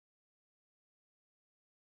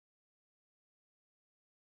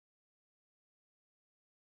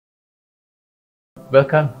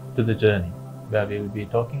Welcome to the journey where we will be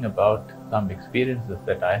talking about some experiences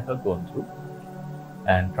that I have gone through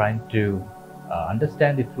and trying to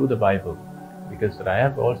understand it through the Bible, because I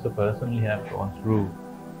have also personally have gone through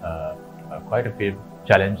quite a few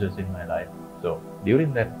challenges in my life. So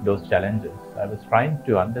during those challenges, I was trying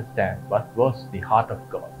to understand what was the heart of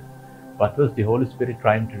God, what was the Holy Spirit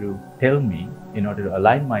trying to tell me in order to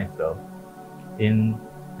align myself in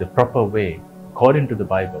the proper way according to the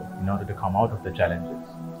Bible in order to come out of the challenges.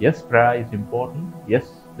 Yes, prayer is important. Yes,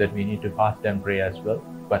 that we need to fast and pray as well.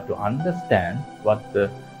 But to understand what the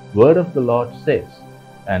Word of the Lord says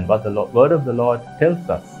and what the Word of the Lord tells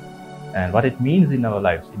us and what it means in our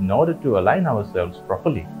lives in order to align ourselves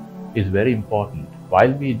properly is very important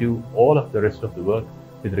while we do all of the rest of the work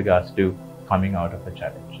with regards to coming out of a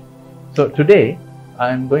challenge. So today,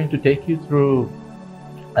 I'm going to take you through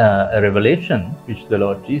a revelation which the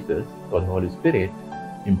Lord Jesus or the Holy Spirit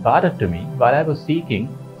imparted to me while I was seeking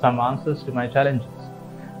some answers to my challenges.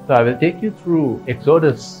 So I will take you through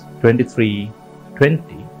Exodus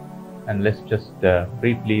 23:20, and let's just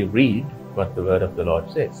briefly read what the word of the Lord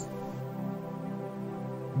says.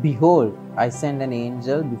 Behold, I send an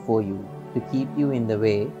angel before you to keep you in the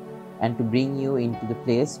way and to bring you into the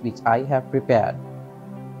place which I have prepared.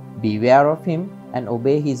 Beware of him and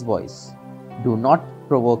obey his voice. Do not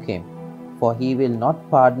provoke him, for he will not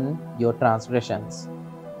pardon your transgressions,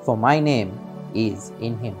 for my name is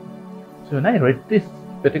in him. So when I read this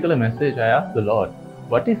particular message, I asked the Lord,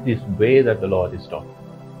 what is this way that the Lord is talking?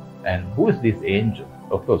 And who is this angel?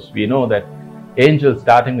 Of course, we know that angel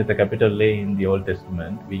starting with a capital A in the Old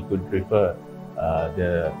Testament, we could refer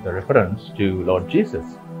the reference to Lord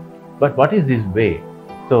Jesus. But what is this way?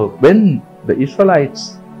 So when the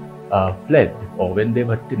Israelites fled, or when they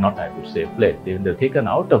were not, I would say fled, they were taken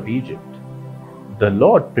out of Egypt, the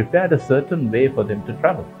Lord prepared a certain way for them to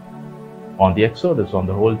travel on the Exodus, on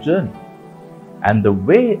the whole journey. And the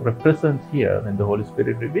way represents here, when the Holy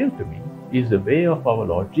Spirit revealed to me, is the way of our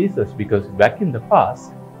Lord Jesus, because back in the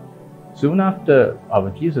past, soon after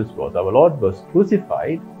our Lord was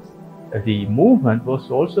crucified, the movement was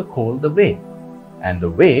also called the way. And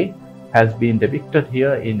the way has been depicted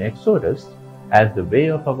here in Exodus as the way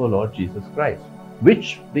of our Lord Jesus Christ,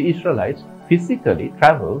 which the Israelites physically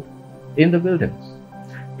traveled in the wilderness.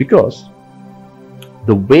 Because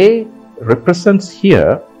the way represents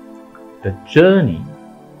here the journey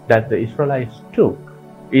that the Israelites took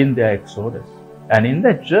in their Exodus. And in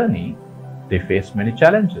that journey, they faced many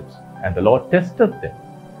challenges, and the Lord tested them.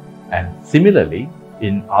 And similarly,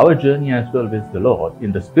 in our journey as well with the Lord,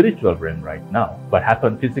 in the spiritual realm right now, what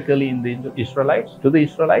happened physically in the Israelites, to the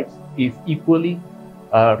Israelites, is equally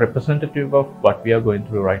representative of what we are going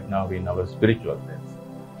through right now in our spiritual sense.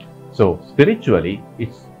 So spiritually,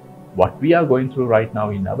 it's what we are going through right now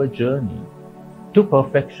in our journey to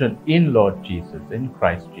perfection in Lord Jesus, in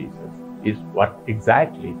Christ Jesus, is what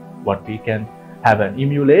we can have an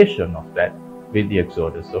emulation of that with the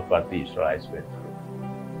Exodus of what the Israelites went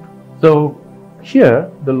through. So here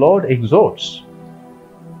the Lord exhorts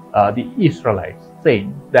the Israelites,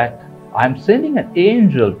 saying that I'm sending an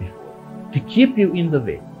angel before to keep you in the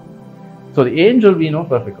way. So the angel we know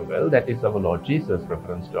perfectly well, that is our Lord Jesus,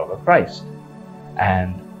 reference to our Christ.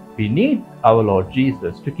 And we need our Lord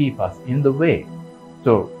Jesus to keep us in the way.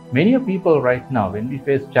 So many people right now, when we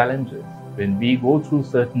face challenges, when we go through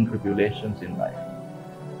certain tribulations in life,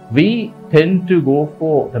 we tend to go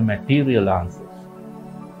for the material answers.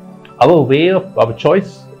 Our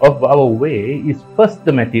choice of our way is first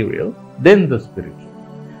the material, then the spiritual.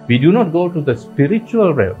 We do not go to the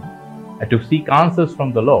spiritual realm to seek answers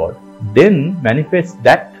from the Lord, then manifest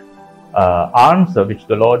that answer which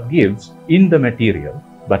the Lord gives in the material,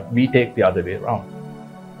 but we take the other way around.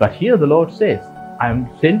 But here the Lord says, I'm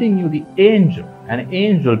sending you the angel, an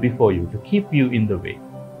angel before you to keep you in the way.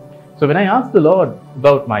 So when I asked the Lord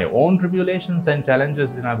about my own tribulations and challenges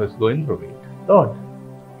when I was going through it,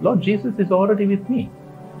 Lord Jesus is already with me.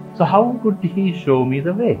 So how could he show me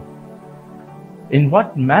the way? In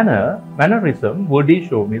what mannerism would he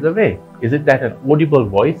show me the way? Is it that an audible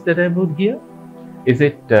voice that I would hear? Is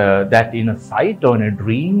it that in a sight or in a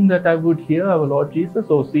dream that I would hear our Lord Jesus,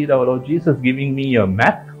 or see our Lord Jesus giving me a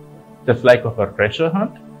map, just like of a treasure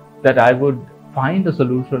hunt, that I would find a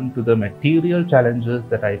solution to the material challenges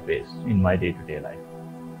that I face in my day-to-day life?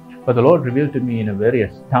 But the Lord revealed to me in a very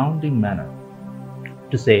astounding manner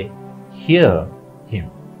to say, hear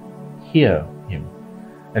him, hear him.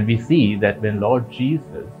 And we see that when Lord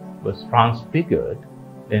Jesus was transfigured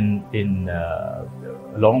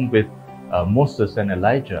along with Moses and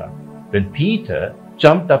Elijah, when Peter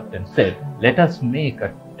jumped up and said, let us make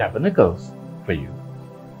a tabernacles for you,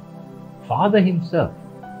 Father himself,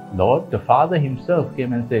 Lord, the Father himself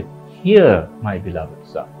came and said, "Hear, my beloved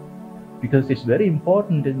Son." Because it's very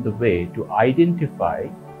important in the way to identify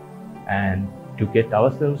and to get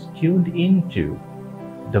ourselves tuned into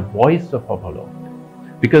the voice of our Lord.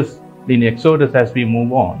 Because in Exodus, as we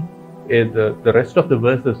move on, the rest of the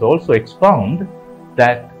verses also expound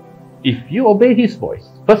that if you obey his voice,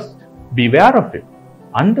 first beware of him.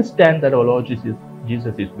 Understand that our Lord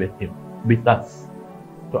Jesus is with us.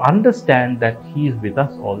 To understand that he is with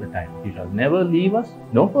us all the time. He shall never leave us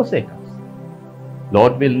nor forsake us.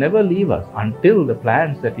 Lord will never leave us until the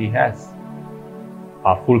plans that he has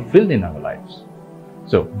are fulfilled in our lives.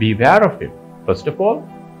 So beware of him. First of all,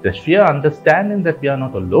 the sheer understanding that we are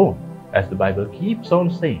not alone, as the Bible keeps on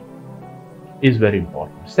saying, is very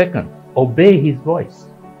important. Second, obey his voice.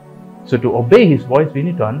 So to obey his voice, we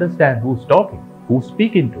need to understand who's talking, who's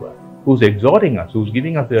speaking to us, who's exhorting us, who's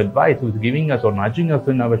giving us the advice, who's giving us or nudging us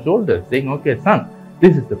in our shoulders, saying, "Okay, son,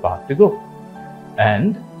 this is the path to go."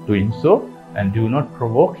 And doing so, and do not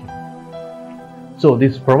provoke him. So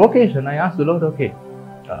this provocation, I asked the Lord, okay,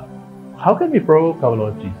 how can we provoke our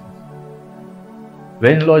Lord Jesus?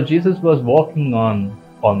 When Lord Jesus was walking on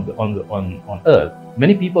earth,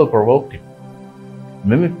 many people provoked him.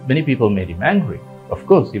 Many people made him angry. Of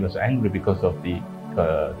course, he was angry because of the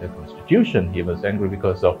constitution. He was angry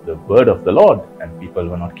because of the word of the Lord, and people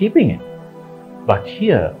were not keeping it. But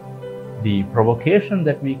here, the provocation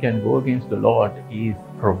that we can go against the Lord is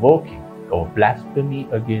provoking or blasphemy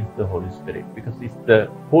against the Holy Spirit, because it's the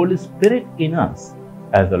Holy Spirit in us.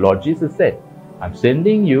 As the Lord Jesus said, "I'm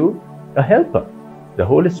sending you a helper." The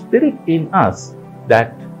Holy Spirit in us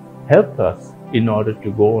that helps us in order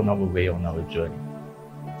to go on our way, on our journey.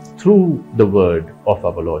 Through the word of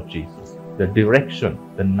our Lord Jesus, the direction,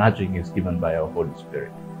 the nudging is given by our Holy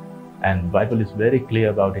Spirit. And the Bible is very clear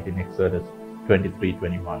about it in Exodus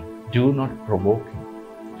 23:21. Do not provoke him.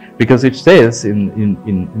 Because it says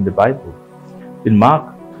in the Bible, in Mark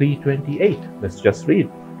 3:28, let's just read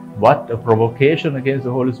what a provocation against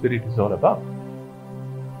the Holy Spirit is all about.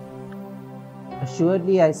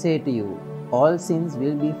 Assuredly I say to you, all sins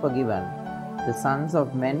will be forgiven the sons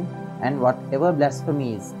of men, and whatever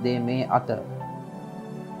blasphemies they may utter.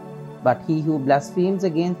 But he who blasphemes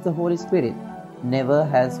against the Holy Spirit never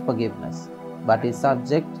has forgiveness, but is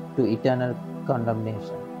subject to eternal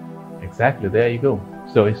condemnation. Exactly, there you go.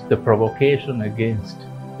 So it's the provocation against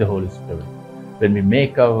the Holy Spirit. When we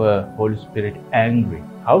make our Holy Spirit angry,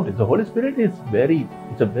 how does the Holy Spirit is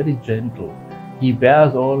very gentle. He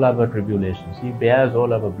bears all our tribulations. He bears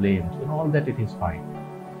all our blames, and all that it is fine.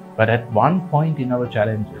 But at one point in our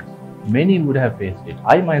challenges, many would have faced it.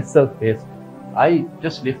 I myself faced it. I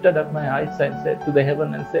just lifted up my eyes and said to the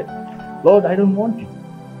heaven and said, "Lord, I don't want you.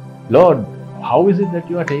 Lord, how is it that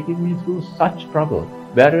you are taking me through such trouble?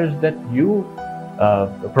 Whereas that you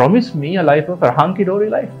promised me a life of a hunky-dory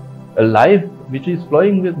life, a life which is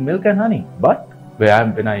flowing with milk and honey. But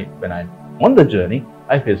when I'm on the journey,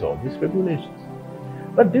 I face all these tribulations."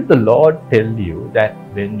 But did the Lord tell you that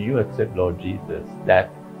when you accept Lord Jesus, that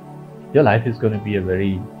your life is going to be a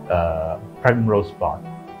very primrose path?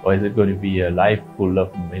 Or is it going to be a life full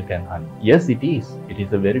of milk and honey? Yes, it is. It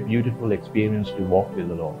is a very beautiful experience to walk with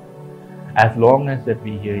the Lord. As long as that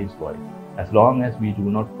we hear his voice, as long as we do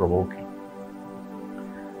not provoke him.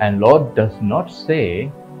 And Lord does not say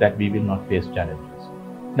that we will not face challenges.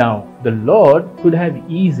 Now, the Lord could have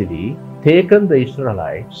easily taken the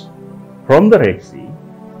Israelites from the Red Sea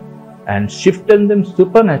and shifted them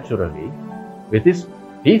supernaturally with his.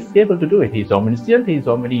 He's able to do it. He's omniscient, he's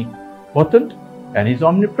omnipotent, and he's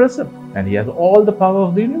omnipresent, and he has all the power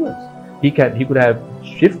of the universe. He could have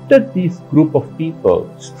shifted this group of people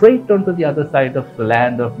straight onto the other side of the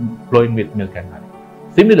land of flowing with milk and honey.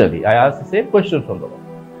 Similarly, I asked the same question from the Lord.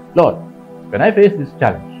 Lord, when I face this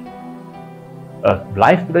challenge, a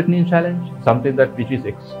life-threatening challenge, something which is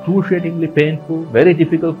excruciatingly painful, very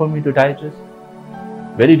difficult for me to digest,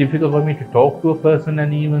 very difficult for me to talk to a person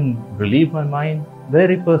and even relieve my mind,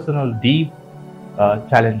 very personal, deep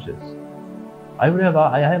challenges. I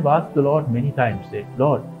have asked the Lord many times, say,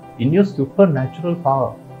 "Lord, in your supernatural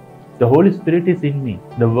power, the Holy Spirit is in me.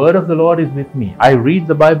 The word of the Lord is with me. I read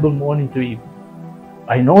the Bible morning to evening.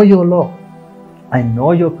 I know your law. I know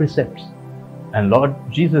your precepts." And Lord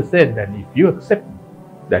Jesus said that if you accept,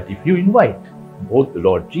 that if you invite both the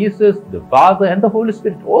Lord Jesus, the Father, and the Holy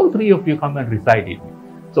Spirit, all three of you come and reside in me.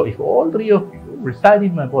 So if all three of you reside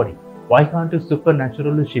in my body, why can't you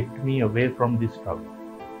supernaturally shift me away from this struggle?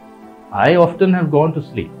 I often have gone to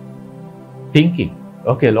sleep thinking,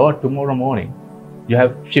 okay, Lord, tomorrow morning, you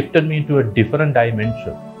have shifted me into a different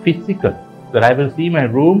dimension, physical, that I will see my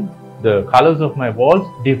room the colors of my walls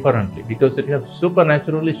differently, because it has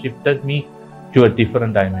supernaturally shifted me to a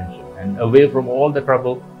different dimension and away from all the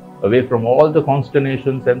trouble, away from all the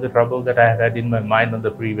consternations and the trouble that I had in my mind on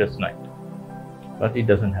the previous night. But it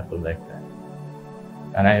doesn't happen like that.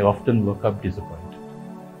 And I often woke up disappointed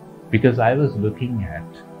because I was looking at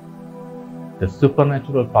the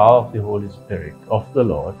supernatural power of the Holy Spirit of the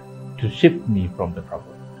Lord to shift me from the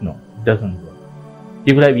trouble. No, it doesn't work.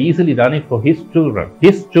 He would have easily done it for his children,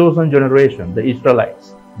 his chosen generation, the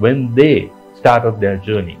Israelites, when they started their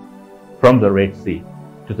journey from the Red Sea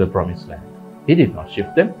to the Promised Land. He did not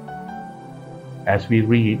shift them. As we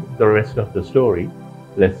read the rest of the story,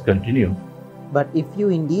 let's continue. But if you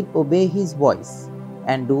indeed obey his voice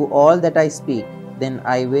and do all that I speak, then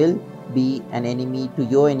I will be an enemy to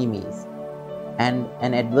your enemies and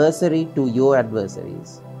an adversary to your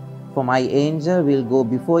adversaries. For my angel will go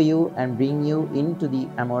before you and bring you into the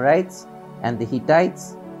Amorites and the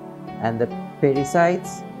Hittites and the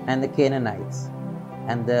Perizzites and the Canaanites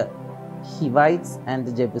and the Hivites and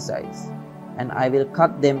the Jebusites, and I will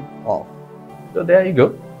cut them off. So there you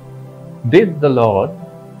go. Did the Lord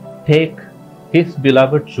take his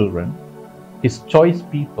beloved children, his choice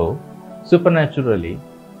people, supernaturally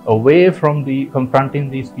away from confronting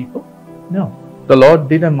these people? No. The Lord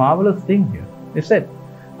did a marvelous thing here. He said,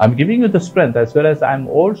 I'm giving you the strength, as well as I'm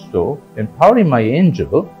also empowering my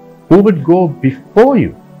angel who would go before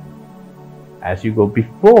you. As you go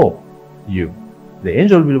before you, the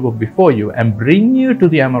angel will go before you and bring you to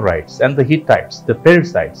the Amorites and the Hittites, the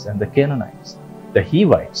Perizzites and the Canaanites, the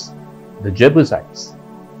Hivites, the Jebusites,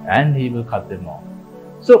 and he will cut them off.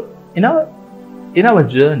 So in our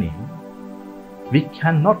journey, we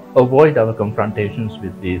cannot avoid our confrontations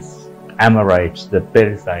with these Amorites, the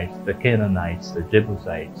Perizzites, the Canaanites, the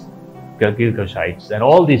Jebusites, the Girgashites, and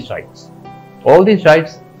all these shites. All these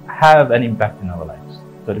shites have an impact in our lives.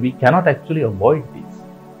 So we cannot actually avoid these.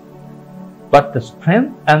 But the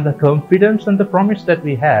strength and the confidence and the promise that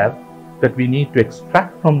we have, that we need to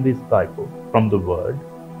extract from this Bible, from the Word,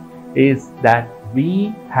 is that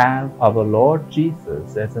we have our Lord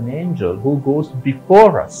Jesus as an angel who goes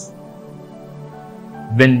before us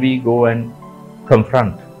when we go and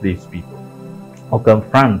confront these people or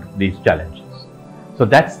confront these challenges. So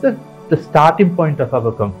that's the starting point of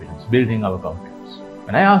our confidence, building our confidence.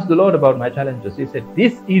 When I asked the Lord about my challenges, He said,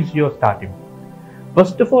 this is your starting point.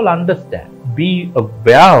 First of all, understand, be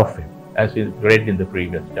aware of Him, as we read in the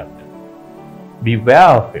previous chapter. Beware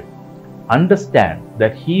of Him. Understand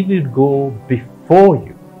that He will go before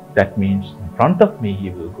you. That means in front of me He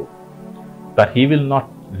will go. But He will not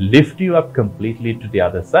lift you up completely to the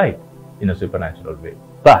other side in a supernatural way.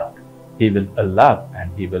 But He will allow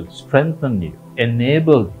and He will strengthen you,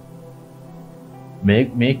 enable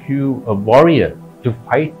you, make you a warrior to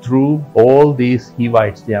fight through all these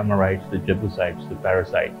Hivites, the Amorites, the Jebusites, the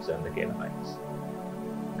Perizzites, and the Canaanites.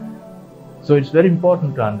 So it's very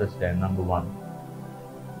important to understand, number one,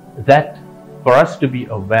 that for us to be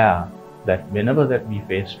aware that whenever that we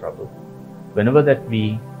face trouble, whenever that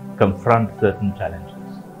we confront certain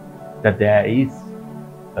challenges, that there is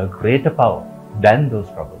a greater power than those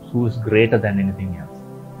troubles, who is greater than anything else,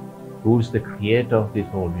 who is the creator of this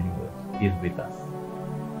whole universe, is with us,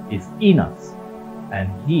 is in us, and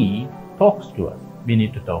He talks to us. We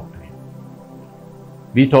need to talk to Him.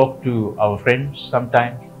 We talk to our friends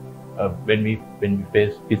sometimes when we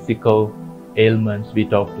face physical ailments. We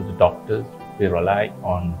talk to the doctors. We rely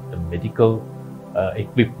on the medical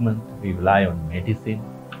equipment. We rely on medicine.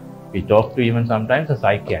 We talk to even sometimes a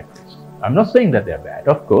psychiatrist. I'm not saying that they're bad.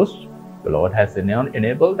 Of course, the Lord has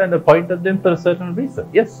enabled and appointed them for a certain reason.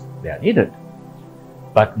 Yes, they are needed.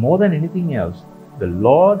 But more than anything else, the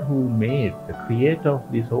Lord who made, the creator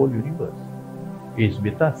of this whole universe, is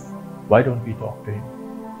with us. Why don't we talk to Him?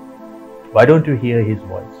 Why don't you hear His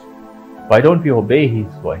voice? Why don't we obey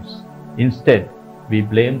His voice? Instead, we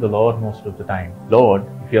blame the Lord most of the time. Lord,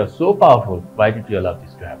 if you are so powerful, why did you allow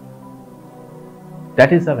this to happen?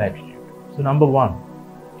 That is our attitude. So number one,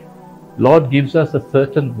 Lord gives us a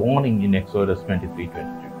certain warning in Exodus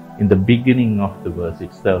 23:22, in the beginning of the verse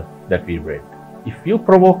itself that we read. If you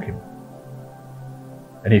provoke Him,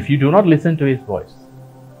 and if you do not listen to His voice,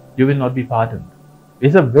 you will not be pardoned.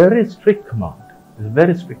 It's a very strict command. It's a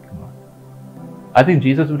very strict command. I think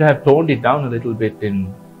Jesus would have toned it down a little bit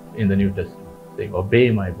in the New Testament, saying,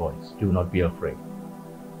 obey my voice, do not be afraid.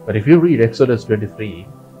 But if you read Exodus 23,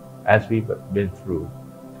 as we went through,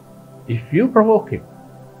 if you provoke Him,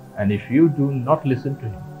 and if you do not listen to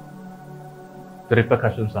Him, the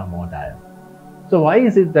repercussions are more dire. So why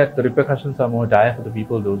is it that the repercussions are more dire for the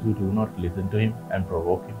people, those who do not listen to Him and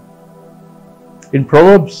provoke Him? In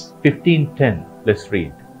Proverbs 15:10, let's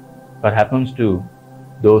read. What happens to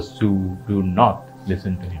those who do not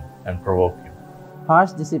listen to him and provoke him?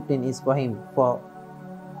 Harsh discipline is for him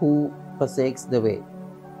who forsakes the way,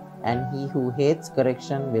 and he who hates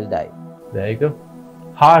correction will die. There you go.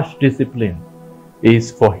 Harsh discipline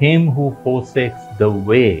is for him who forsakes the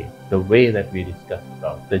way that we discussed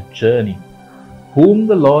about, the journey, whom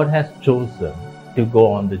the Lord has chosen to go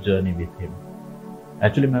on the journey with him.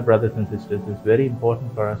 Actually, my brothers and sisters, it's very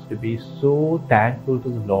important for us to be so thankful to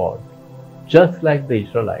the Lord. Just like the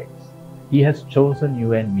Israelites, he has chosen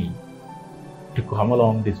you and me to come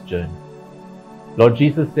along this journey. Lord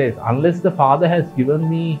Jesus says, unless the Father has given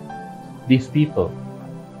me these people,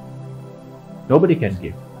 nobody can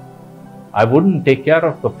give. I wouldn't take care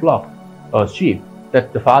of the flock or sheep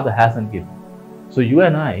that the Father hasn't given. So you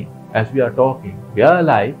and I, as we are talking, we are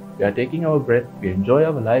alive, we are taking our breath, we enjoy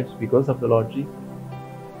our lives because of the Lord Jesus.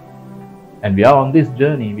 And we are on this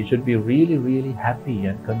journey, we should be really, really happy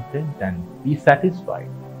and content and be satisfied.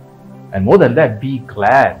 And more than that, be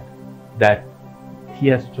glad that he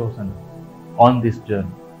has chosen us on this journey.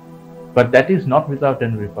 But that is not without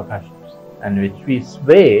any repercussions, and which we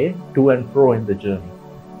sway to and fro in the journey.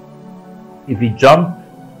 If we jump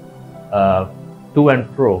to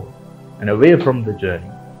and fro and away from the journey,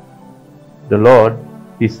 the Lord,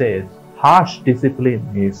 he says, harsh discipline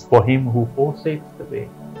is for him who forsakes the way.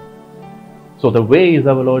 So the way is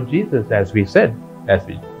our Lord Jesus, as we said, as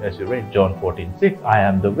you read John 14:6, I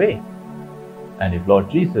am the way. And if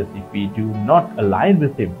Lord Jesus, if we do not align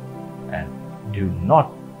with him and do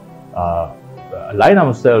not align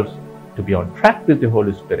ourselves to be on track with the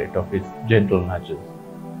Holy Spirit of his gentle nudges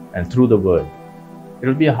and through the word, it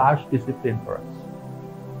will be a harsh discipline for us.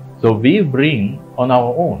 So we bring on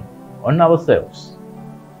our own, on ourselves,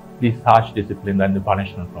 this harsh discipline and the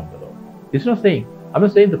punishment from the Lord. It's not saying, I'm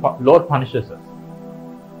not saying the Lord punishes us.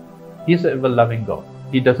 He's a loving God.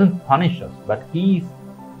 He doesn't punish us, but he's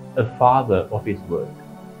a father of his word.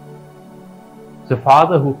 It's a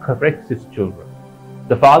father who corrects his children.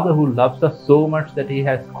 The Father who loves us so much that he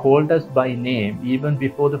has called us by name even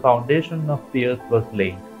before the foundation of the earth was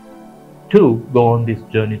laid, to go on this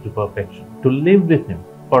journey to perfection, to live with him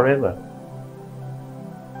forever.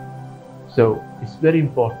 So it's very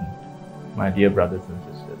important, my dear brothers and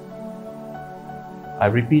sisters, I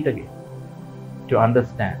repeat again, to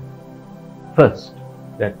understand first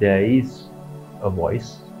that there is a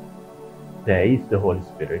voice, there is the Holy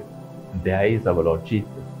Spirit, and there is our Lord Jesus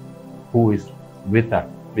who is with us,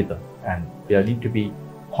 and we need to be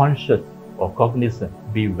conscious or cognizant,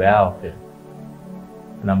 beware of him.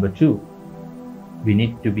 Number two, we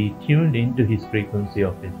need to be tuned into his frequency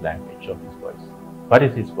of his language, of his voice. What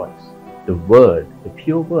is his voice? The word, the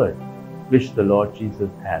pure word, which the Lord Jesus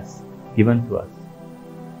has given to us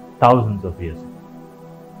thousands of years ago.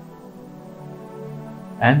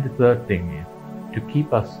 And the third thing is to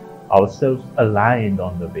keep ourselves aligned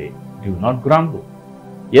on the way. Do not grumble.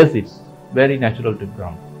 Yes, it's very natural to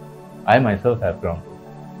grumble. I myself have grumbled,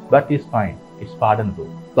 but it's fine, it's pardonable.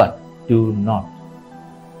 But do not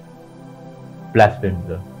blaspheme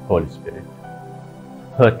the Holy Spirit,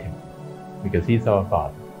 hurt him, because he's our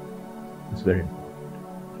Father. It's very important.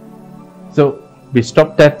 So we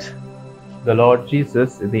stopped at the Lord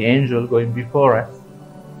Jesus, the angel going before us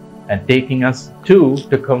and taking us to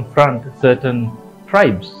confront certain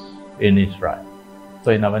tribes in Israel.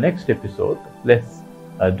 So in our next episode, let's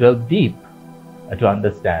delve deep to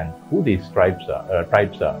understand who these tribes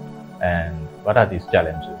are and what are these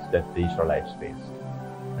challenges that the Israelites faced.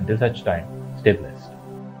 Until such time, stay blessed.